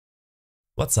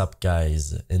What's up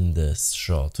guys, in this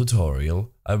short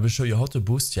tutorial I will show you how to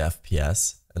boost your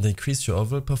FPS and increase your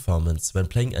overall performance when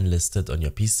playing Enlisted on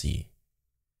your PC.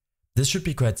 This should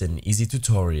be quite an easy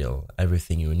tutorial,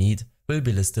 everything you need will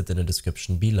be listed in the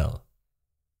description below.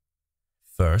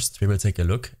 First we will take a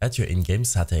look at your in-game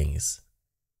settings.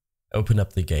 Open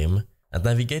up the game and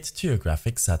navigate to your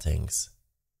graphics settings.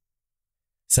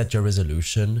 Set your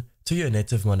resolution to your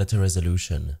native monitor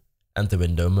resolution and the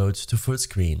window mode to full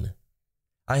screen.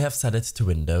 I have set it to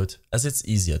windowed as it's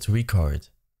easier to record.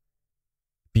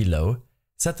 Below,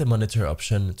 set the monitor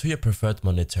option to your preferred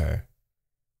monitor.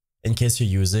 In case you're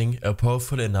using a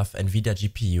powerful enough NVIDIA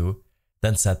GPU,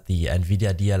 then set the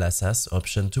NVIDIA DLSS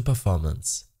option to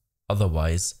performance.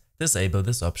 Otherwise, disable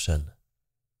this option.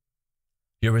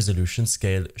 Your resolution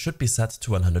scale should be set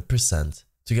to 100%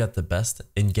 to get the best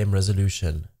in-game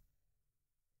resolution.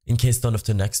 In case none of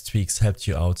the next tweaks helped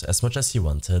you out as much as you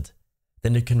wanted,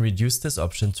 then you can reduce this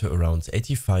option to around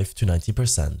 85 to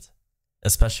 90%,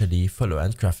 especially for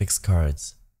low-end graphics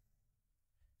cards.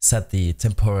 Set the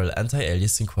temporal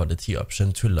anti-aliasing quality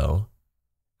option to low,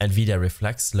 NVIDIA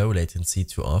Reflex low latency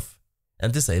to off,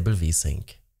 and disable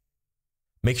VSync.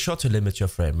 Make sure to limit your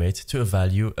frame rate to a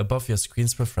value above your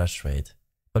screen's refresh rate,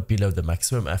 but below the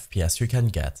maximum FPS you can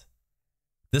get.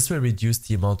 This will reduce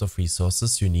the amount of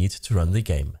resources you need to run the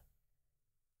game.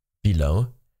 Below,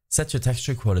 set your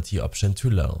texture quality option to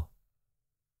low.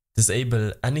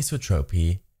 Disable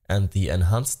anisotropy, and the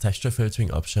enhanced texture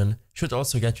filtering option should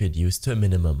also get reduced to a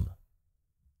minimum.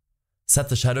 Set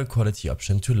the shadow quality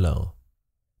option to low.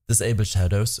 Disable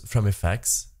shadows from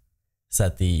effects.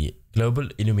 Set the global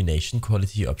illumination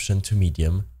quality option to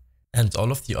medium, and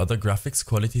all of the other graphics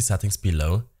quality settings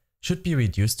below should be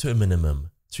reduced to a minimum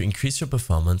to increase your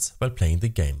performance while playing the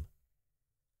game.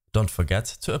 Don't forget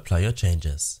to apply your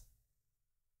changes.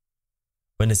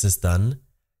 When this is done,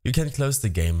 you can close the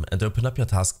game and open up your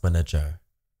task manager.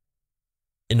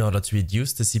 In order to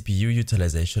reduce the CPU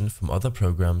utilization from other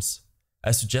programs,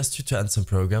 I suggest you to end some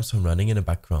programs from running in the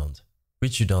background,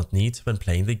 which you don't need when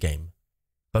playing the game.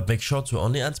 But make sure to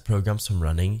only end programs from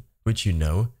running which you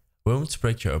know won't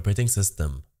break your operating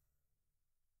system.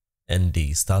 In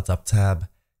the Startup tab,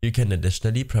 you can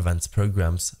additionally prevent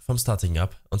programs from starting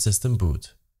up on system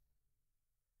boot.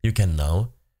 You can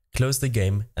now close the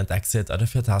game and exit out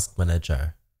of your task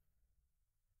manager.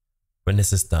 When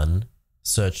this is done,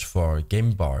 search for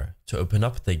Game Bar to open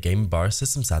up the Game Bar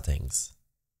system settings.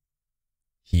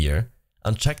 Here,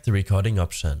 uncheck the recording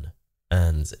option,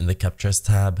 and in the Captures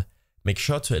tab, make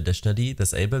sure to additionally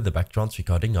disable the background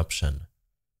recording option.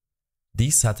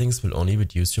 These settings will only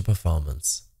reduce your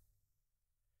performance.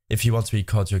 If you want to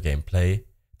record your gameplay,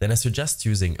 then I suggest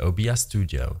using OBS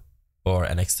Studio or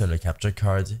an external capture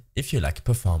card if you lack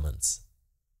performance.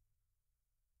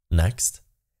 Next,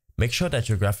 make sure that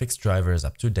your graphics driver is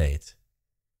up to date.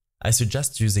 I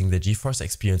suggest using the GeForce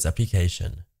Experience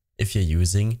application if you're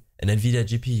using an NVIDIA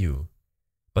GPU,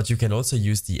 but you can also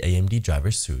use the AMD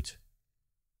driver suite.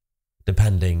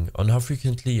 Depending on how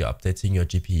frequently you're updating your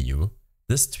GPU,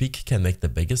 this tweak can make the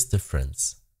biggest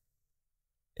difference.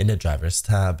 In the Drivers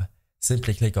tab,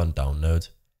 simply click on Download,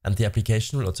 and the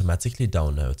application will automatically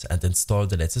download and install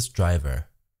the latest driver.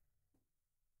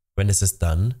 When this is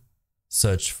done,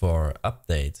 search for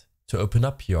Update to open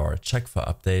up your Check for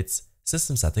Updates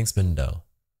system settings window.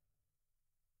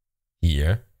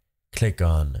 Here, click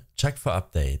on Check for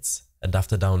Updates, and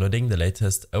after downloading the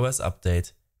latest OS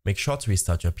update, make sure to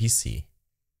restart your PC.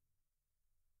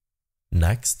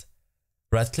 Next,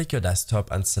 right-click your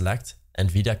desktop and select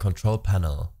NVIDIA Control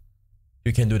Panel.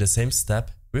 You can do the same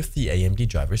step with the AMD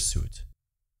driver suite.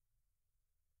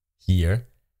 Here,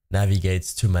 navigate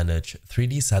to Manage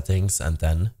 3D Settings and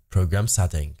then Program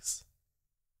Settings.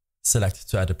 Select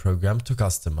to add a program to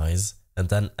customize and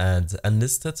then add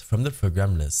Enlisted from the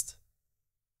program list.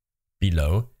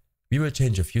 Below, we will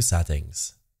change a few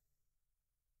settings.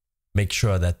 Make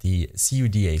sure that the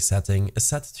CUDA setting is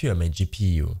set to your main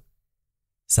GPU.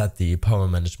 Set the power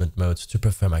management mode to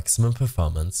prefer maximum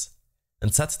performance,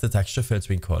 and set the texture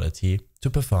filtering quality to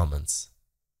performance.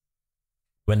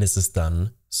 When this is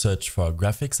done, search for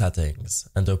Graphics Settings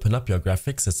and open up your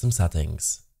graphics system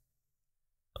settings.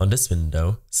 On this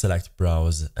window, select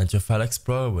Browse and your File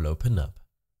Explorer will open up.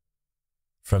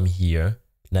 From here,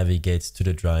 navigate to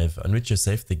the drive on which you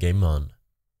saved the game on,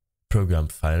 Program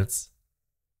Files,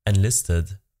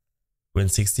 Enlisted,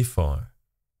 Win64.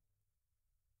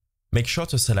 Make sure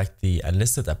to select the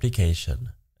Enlisted application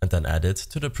and then add it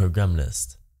to the program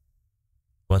list.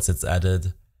 Once it's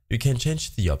added, you can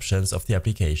change the options of the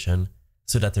application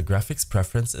so that the graphics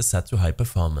preference is set to high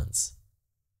performance.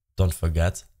 Don't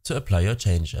forget to apply your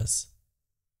changes.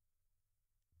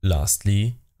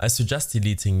 Lastly, I suggest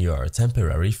deleting your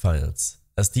temporary files,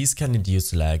 as these can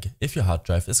induce lag if your hard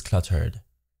drive is cluttered.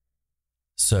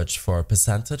 Search for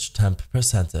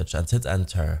 %temp% and hit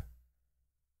enter.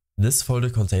 This folder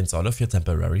contains all of your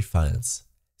temporary files,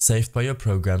 saved by your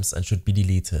programs and should be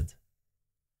deleted.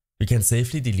 You can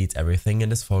safely delete everything in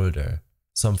this folder.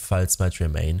 Some files might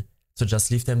remain, so just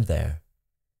leave them there.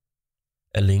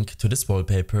 A link to this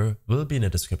wallpaper will be in the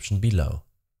description below.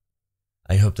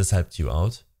 I hope this helped you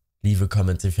out. Leave a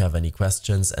comment if you have any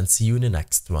questions and see you in the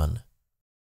next one.